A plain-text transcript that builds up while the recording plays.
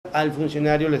al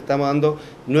funcionario le estamos dando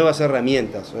nuevas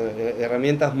herramientas,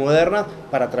 herramientas modernas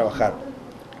para trabajar.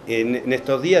 En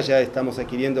estos días ya estamos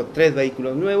adquiriendo 3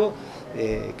 vehículos nuevos,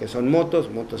 que son motos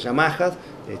Yamaha,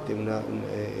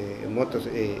 motos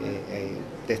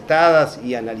testadas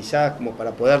y analizadas como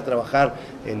para poder trabajar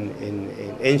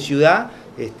en ciudad,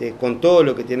 con todo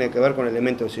lo que tiene que ver con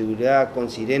elementos de seguridad, con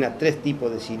sirena, 3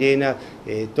 tipos de sirenas,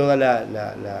 toda la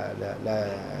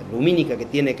lumínica que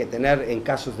tiene que tener en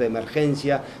casos de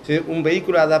emergencia, un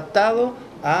vehículo adaptado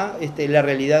a la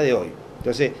realidad de hoy.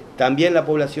 Entonces, también la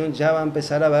población ya va a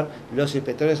empezar a ver los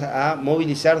inspectores a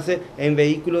movilizarse en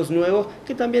vehículos nuevos,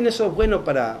 que también eso es bueno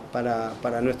para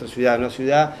nuestra ciudad, una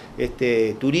ciudad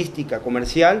turística,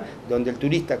 comercial, donde el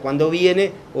turista cuando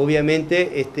viene,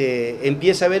 obviamente,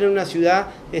 empieza a ver una ciudad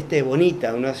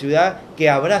bonita, una ciudad que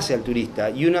abrace al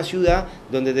turista y una ciudad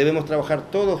donde debemos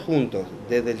trabajar todos juntos,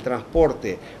 desde el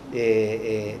transporte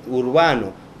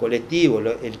urbano, colectivo,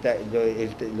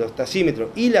 los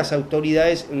taxímetros y las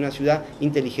autoridades en una ciudad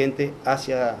inteligente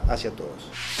hacia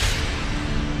todos.